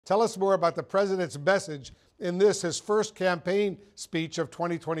Tell us more about the president's message in this, his first campaign speech of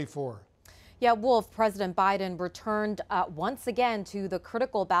 2024. Yeah, Wolf, President Biden returned once again to the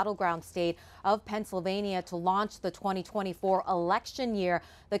critical battleground state of Pennsylvania to launch the 2024 election year.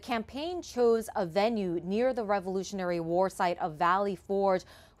 The campaign chose a venue near the Revolutionary War site of Valley Forge,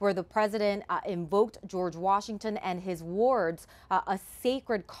 where the president invoked George Washington and his words, a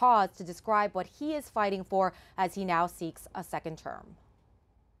sacred cause, to describe what he is fighting for as he now seeks a second term.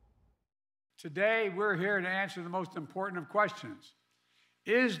 Today, we're here to answer the most important of questions.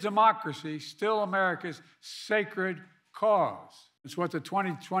 Is democracy still America's sacred cause? It's what the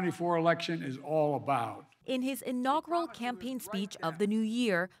 2024 election is all about. In his inaugural campaign speech of the new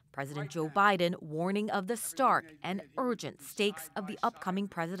year, President Joe Biden warning of the stark and urgent stakes of the upcoming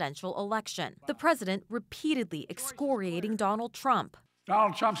presidential election. The president repeatedly excoriating Donald Trump.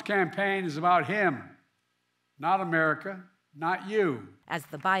 Donald Trump's campaign is about him, not America, not you. As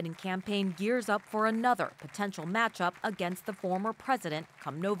the Biden campaign gears up for another potential matchup against the former president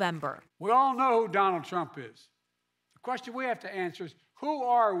come November. We all know who Donald Trump is. The question we have to answer is, who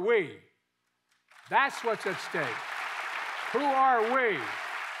are we? That's what's at stake. Who are we?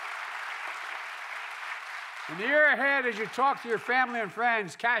 In the year ahead, as you talk to your family and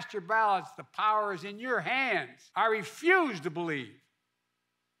friends, cast your ballots, the power is in your hands. I refuse to believe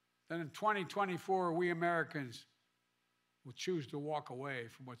that in 2024, we Americans will choose to walk away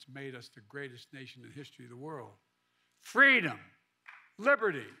from what's made us the greatest nation in the history of the world. Freedom,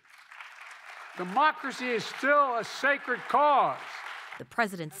 liberty, democracy is still a sacred cause. The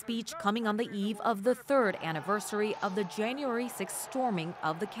president's speech coming on the eve of the third anniversary of the January 6th storming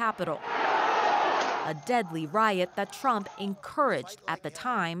of the Capitol. A deadly riot that Trump encouraged at the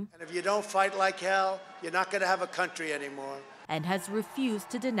time. And if you don't fight like hell, you're not going to have a country anymore. And has refused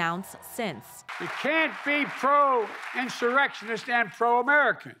to denounce since. You can't be pro-insurrectionist and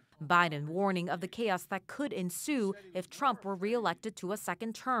pro-American. Biden warning of the chaos that could ensue if Trump were reelected to a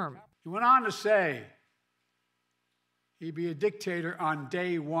second term. He went on to say he'd be a dictator on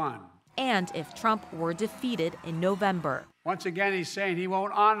day one. And if Trump were defeated in November. Once again, he's saying he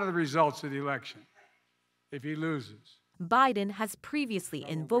won't honor the results of the election if he loses. Biden has previously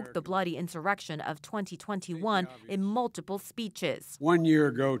invoked the bloody insurrection of 2021 in multiple speeches. 1 year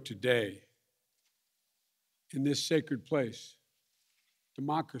ago today, in this sacred place,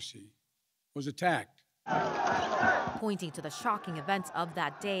 democracy was attacked. Pointing to the shocking events of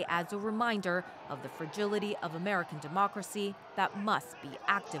that day as a reminder of the fragility of American democracy that must be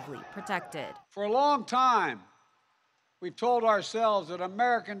actively protected. For a long time, we've told ourselves that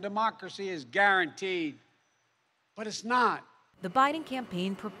American democracy is guaranteed. But it's not. The Biden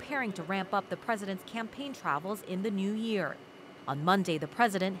campaign preparing to ramp up the president's campaign travels in the new year. On Monday, the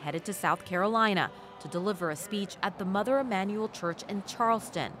president headed to South Carolina to deliver a speech at the Mother Emanuel Church in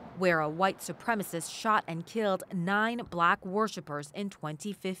Charleston, where a white supremacist shot and killed 9 black worshipers in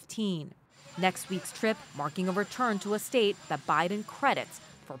 2015. Next week's trip marking a return to a state that Biden credits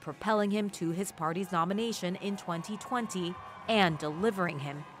for propelling him to his party's nomination in 2020 and delivering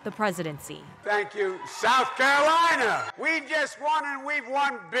him the presidency. Thank you, South Carolina. We just won, and we've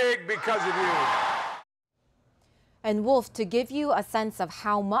won big because of you. And Wolf, to give you a sense of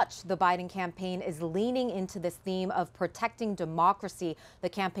how much the Biden campaign is leaning into this theme of protecting democracy, the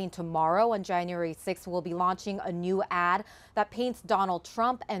campaign tomorrow on January 6th will be launching a new ad that paints Donald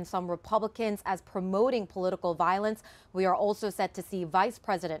Trump and some Republicans as promoting political violence. We are also set to see Vice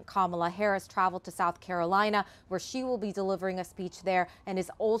President Kamala Harris travel to South Carolina, where she will be delivering a speech there and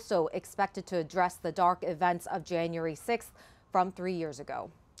is also expected to address the dark events of January 6th from 3 years ago.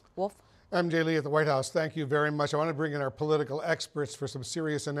 Wolf? I'm Jay Lee at the White House. Thank you very much. I want to bring in our political experts for some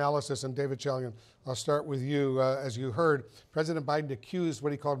serious analysis. And David Chalian, I'll start with you. As you heard, President Biden accused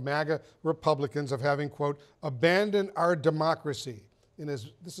what he called MAGA Republicans of having, quote, abandoned our democracy.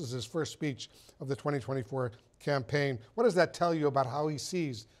 This is his first speech of the 2024 campaign. What does that tell you about how he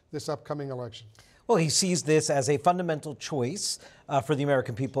sees this upcoming election? Well, he sees this as a fundamental choice for the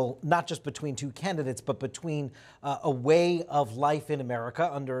American people, not just between two candidates, but between a way of life in America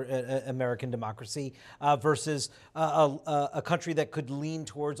under American democracy versus a country that could lean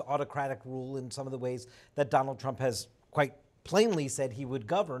towards autocratic rule in some of the ways that Donald Trump has quite plainly said he would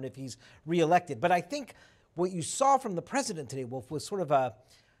govern if he's reelected. But I think what you saw from the president today, Wolf, was sort of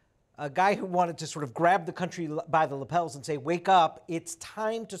a guy who wanted to sort of grab the country by the lapels and say, wake up, it's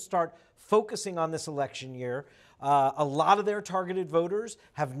time to start focusing on this election year. A lot of their targeted voters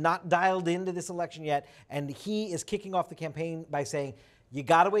have not dialed into this election yet, and he is kicking off the campaign by saying, you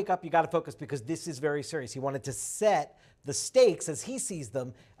got to wake up, you got to focus, because this is very serious. He wanted to set the stakes as he sees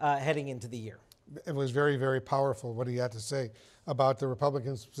them heading into the year. It was very, very powerful what he had to say. about the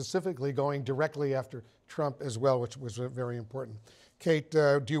Republicans specifically going directly after Trump as well, which was very important. Kate,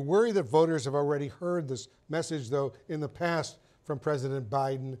 do you worry that voters have already heard this message, though, in the past from President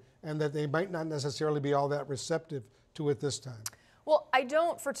Biden, and that they might not necessarily be all that receptive to it this time? Well, I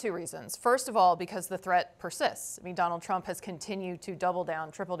don't for two reasons. First of all, because the threat persists. I mean, Donald Trump has continued to double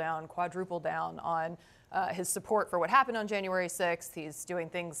down, triple down, quadruple down on his support for what happened on January 6th. He's doing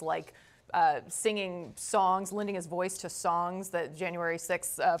things like singing songs, lending his voice to songs that January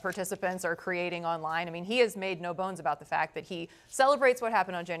 6th participants are creating online. I mean, he has made no bones about the fact that he celebrates what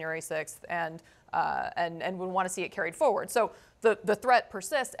happened on January 6th and would want to see it carried forward. So the threat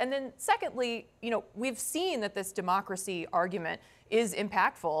persists. And then secondly, we've seen that this democracy argument is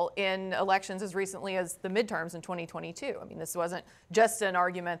impactful in elections as recently as the midterms in 2022. I mean, this wasn't just an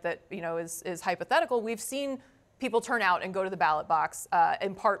argument that, is hypothetical. We've seen people turn out and go to the ballot box,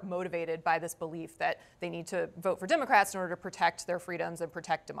 in part motivated by this belief that they need to vote for Democrats in order to protect their freedoms and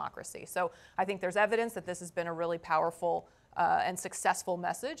protect democracy. So I think there's evidence that this has been a really powerful and successful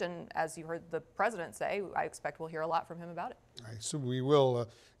message. And as you heard the president say, I expect we'll hear a lot from him about it. I assume we will.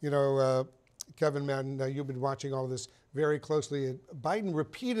 Kevin Madden, you've been watching all this very closely. Biden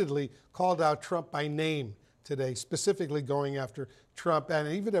repeatedly called out Trump by name today, specifically going after Trump, and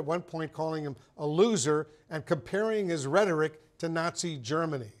even at one point calling him a loser and comparing his rhetoric to Nazi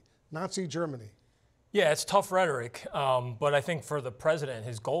Germany. Nazi Germany. Yeah, it's tough rhetoric, but I think for the president,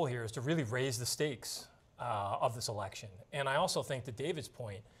 his goal here is to really raise the stakes of this election. And I also think, to David's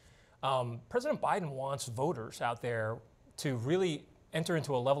point, President Biden wants voters out there to really enter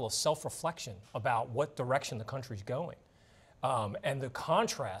into a level of self-reflection about what direction the country's going. And the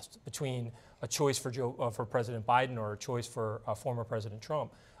contrast between a choice for President Biden or a choice for former President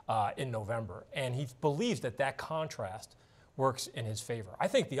Trump in November. And he believes that contrast works in his favor. I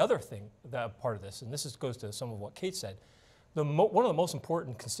think the other thing, that part of this, and goes to some of what Kate said, one of the most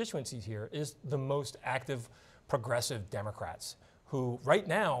important constituencies here is the most active progressive Democrats, who right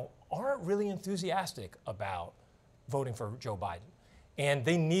now aren't really enthusiastic about voting for Joe Biden. And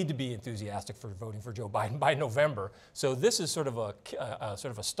they need to be enthusiastic for voting for Joe Biden by November. So this is sort of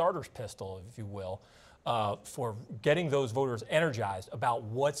a starter's pistol, if you will, for getting those voters energized about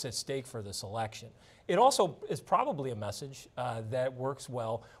what's at stake for this election. It also is probably a message that works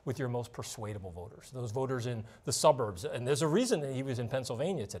well with your most persuadable voters, those voters in the suburbs. And there's a reason that he was in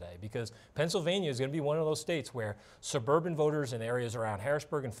Pennsylvania today, because Pennsylvania is going to be one of those states where suburban voters in areas around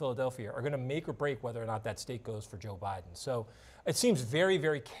Harrisburg and Philadelphia are going to make or break whether or not that state goes for Joe Biden. So it seems very,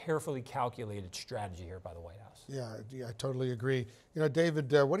 very carefully calculated strategy here by the White House. Yeah, I totally agree.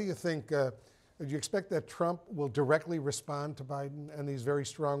 David, what do you think? Do you expect that Trump will directly respond to Biden and these very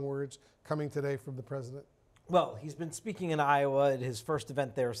strong words coming today from the president? Well, he's been speaking in Iowa at his first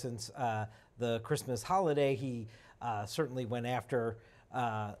event there since the Christmas holiday. He certainly went after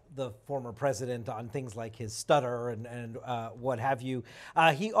the former president on things like his stutter and what have you.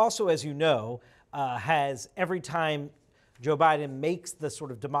 He also, as you know, has every time Joe Biden makes the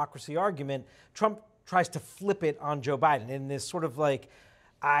sort of democracy argument, Trump tries to flip it on Joe Biden in this sort of like,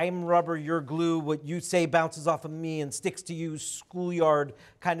 I'm rubber, you're glue, what you say bounces off of me and sticks to you schoolyard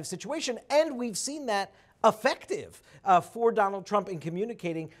kind of situation. And we've seen that effective for Donald Trump in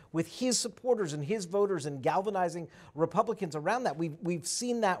communicating with his supporters and his voters and galvanizing Republicans around that. We've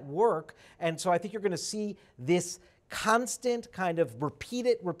seen that work. And so I think you're going to see this constant kind of repeat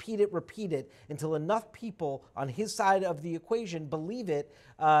it until enough people on his side of the equation believe it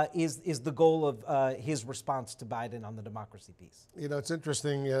is the goal of his response to Biden on the democracy piece. It's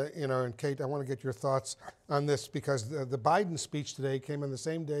interesting, and Kate, I want to get your thoughts on this, because the Biden speech today came on the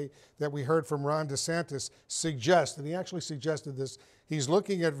same day that we heard from Ron DeSantis suggest, and he actually suggested this, he's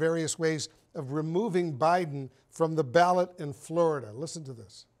looking at various ways of removing Biden from the ballot in Florida. Listen to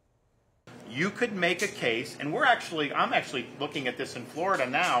this. You could make a case, and I'm actually looking at this in Florida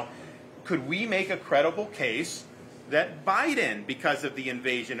now, could we make a credible case that Biden, because of the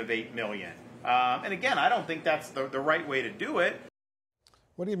invasion of 8 million, and again, I don't think that's the right way to do it.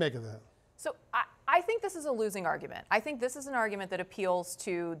 What do you make of that? So I think this is a losing argument. I think this is an argument that appeals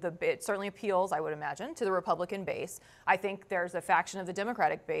to it certainly appeals, I would imagine, to the Republican base. I think there's a faction of the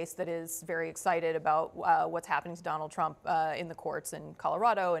Democratic base that is very excited about what's happening to Donald Trump in the courts in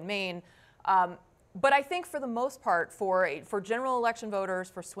Colorado and Maine. But I think for the most part, for general election voters,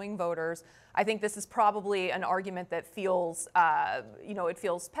 for swing voters, I think this is probably an argument that feels, it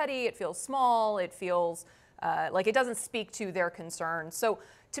feels petty, it feels small, it feels like it doesn't speak to their concerns. So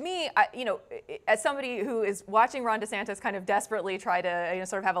to me, as somebody who is watching Ron DeSantis kind of desperately try to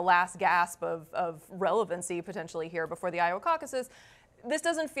sort of have a last gasp of relevancy potentially here before the Iowa caucuses, this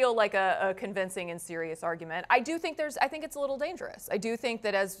doesn't feel like a convincing and serious argument. I do think I think it's a little dangerous. I do think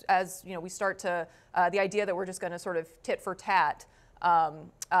that as you know, we start to the idea that we're just going to sort of tit for tat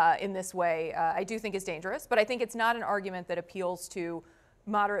in this way, I do think is dangerous. But I think it's not an argument that appeals to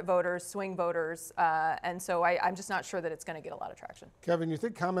moderate voters, swing voters, and so I'm just not sure that it's going to get a lot of traction. Kevin, you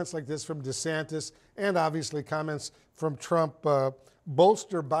think comments like this from DeSantis and obviously comments from Trump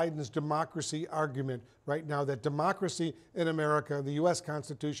bolster Biden's democracy argument right now, that democracy in America, the U.S.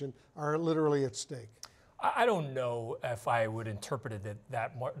 Constitution, are literally at stake? I don't know if I would interpret it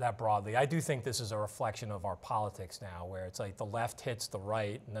that broadly. I do think this is a reflection of our politics now, where it's like the left hits the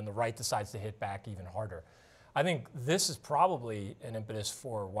right, and then the right decides to hit back even harder. I think this is probably an impetus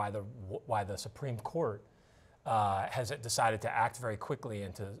for why the Supreme Court has decided to act very quickly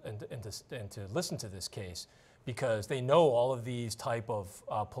and to listen to this case, because they know all of these type of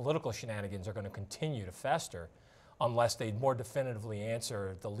political shenanigans are going to continue to fester unless they more definitively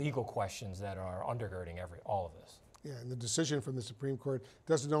answer the legal questions that are undergirding all of this. Yeah, and the decision from the Supreme Court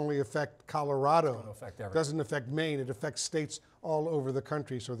doesn't only affect Colorado, doesn't affect Maine, it affects states all over the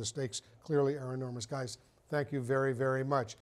country, so the stakes clearly are enormous. Guys, thank you very, very much.